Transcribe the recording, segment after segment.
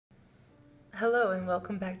Hello and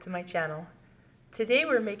welcome back to my channel. Today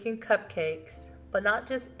we're making cupcakes, but not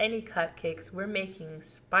just any cupcakes, we're making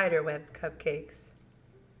spiderweb cupcakes.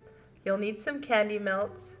 You'll need some candy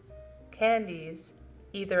melts, candies,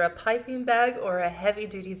 either a piping bag or a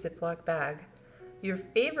heavy-duty Ziploc bag, your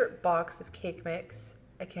favorite box of cake mix,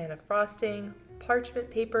 a can of frosting,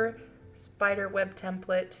 parchment paper, spiderweb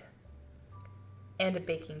template, and a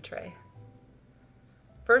baking tray.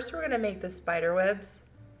 First we're going to make the spiderwebs.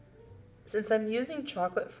 Since I'm using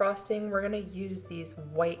chocolate frosting, we're going to use these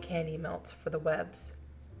white candy melts for the webs.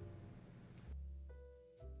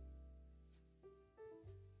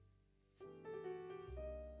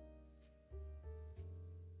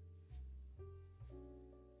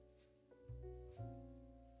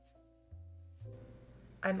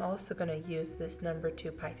 I'm also going to use this number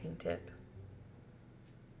 2 piping tip.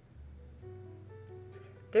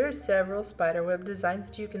 There are several spiderweb designs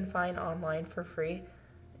that you can find online for free.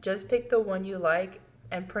 Just pick the one you like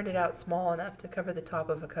and print it out small enough to cover the top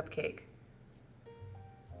of a cupcake.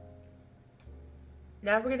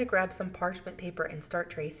 Now we're going to grab some parchment paper and start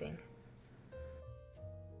tracing.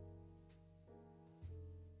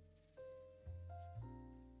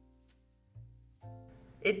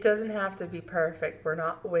 It doesn't have to be perfect, we're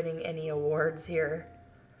not winning any awards here.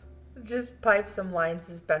 Just pipe some lines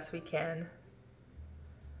as best we can.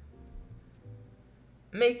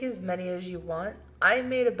 Make as many as you want. I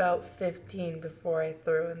made about 15 before I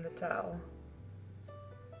threw in the towel.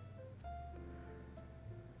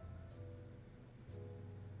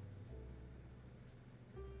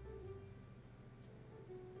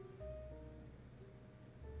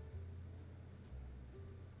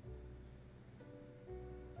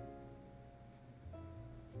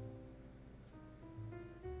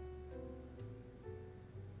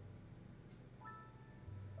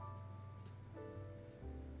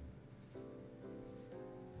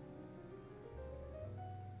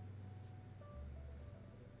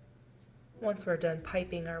 Once we're done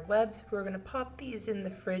piping our webs, we're going to pop these in the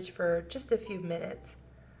fridge for just a few minutes.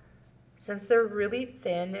 Since they're really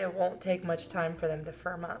thin, it won't take much time for them to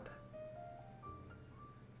firm up.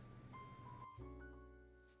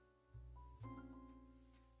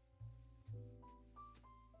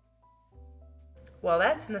 While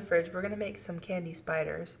that's in the fridge, we're going to make some candy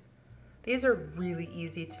spiders. These are really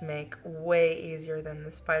easy to make, way easier than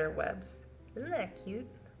the spider webs. Isn't that cute?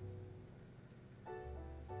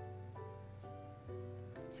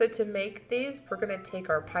 So to make these, we're going to take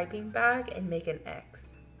our piping bag and make an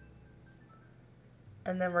X.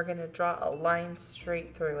 And then we're going to draw a line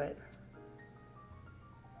straight through it.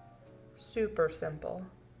 Super simple.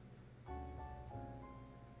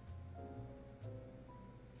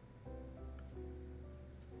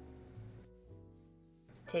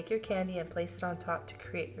 Take your candy and place it on top to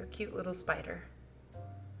create your cute little spider.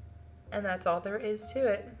 And that's all there is to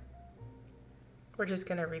it. We're just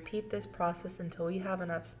going to repeat this process until we have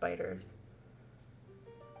enough spiders.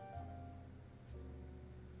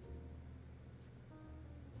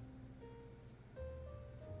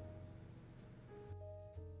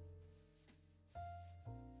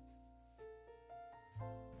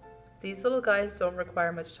 These little guys don't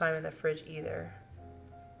require much time in the fridge either.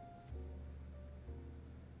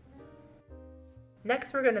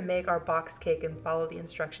 Next, we're going to make our box cake and follow the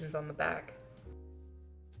instructions on the back.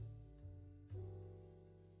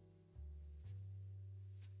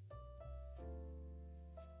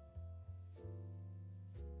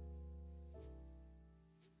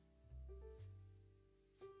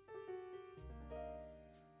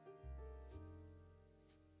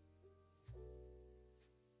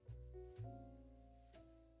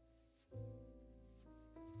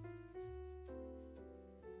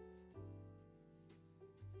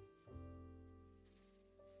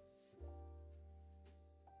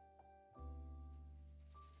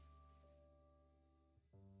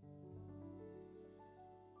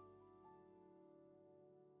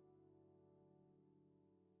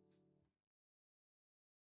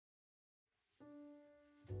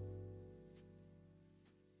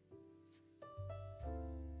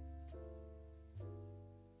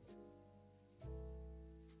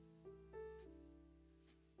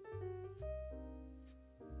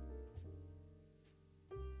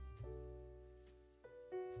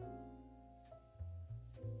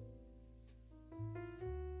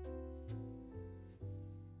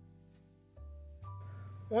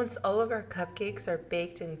 Once all of our cupcakes are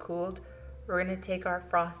baked and cooled, we're going to take our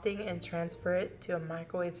frosting and transfer it to a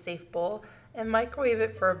microwave-safe bowl and microwave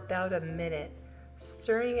it for about a minute,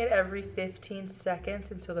 stirring it every 15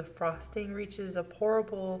 seconds until the frosting reaches a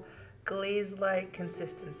pourable, glaze-like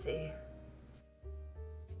consistency.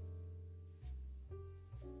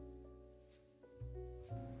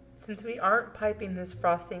 Since we aren't piping this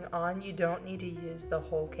frosting on, you don't need to use the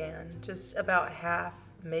whole can, just about half,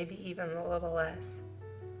 maybe even a little less.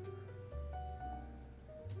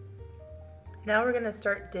 Now we're going to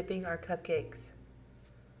start dipping our cupcakes.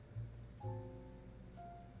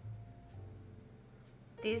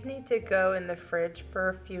 These need to go in the fridge for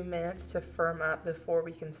a few minutes to firm up before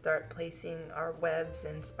we can start placing our webs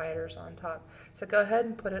and spiders on top. So go ahead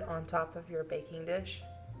and put it on top of your baking dish.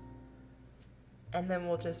 And then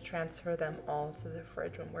we'll just transfer them all to the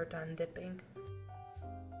fridge when we're done dipping.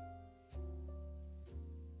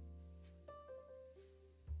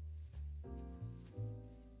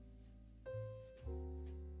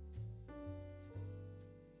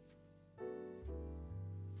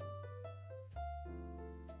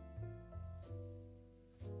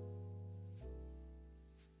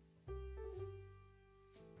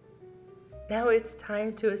 Now it's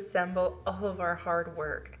time to assemble all of our hard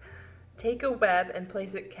work. Take a web and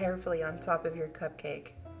place it carefully on top of your cupcake.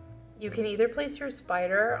 You can either place your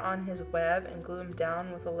spider on his web and glue him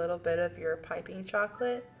down with a little bit of your piping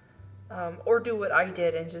chocolate, or do what I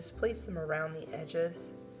did and just place them around the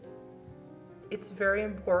edges. It's very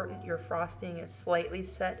important your frosting is slightly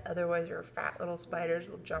set, otherwise your fat little spiders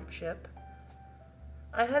will jump ship.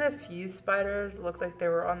 I had a few spiders look like they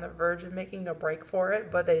were on the verge of making a break for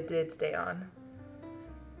it, but they did stay on.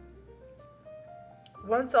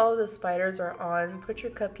 Once all the spiders are on, put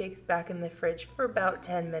your cupcakes back in the fridge for about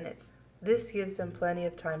 10 minutes. This gives them plenty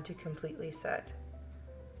of time to completely set.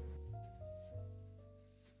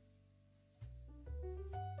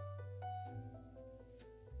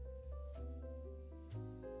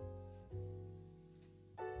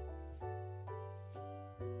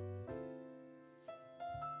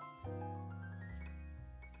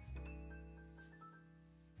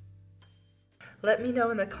 Let me know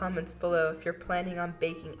in the comments below if you're planning on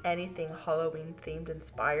baking anything Halloween themed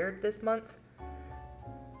inspired this month.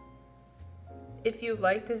 If you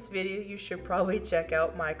like this video, you should probably check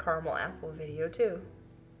out my caramel apple video too.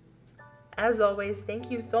 As always, thank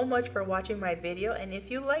you so much for watching my video, and if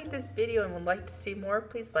you like this video and would like to see more,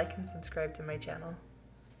 please like and subscribe to my channel.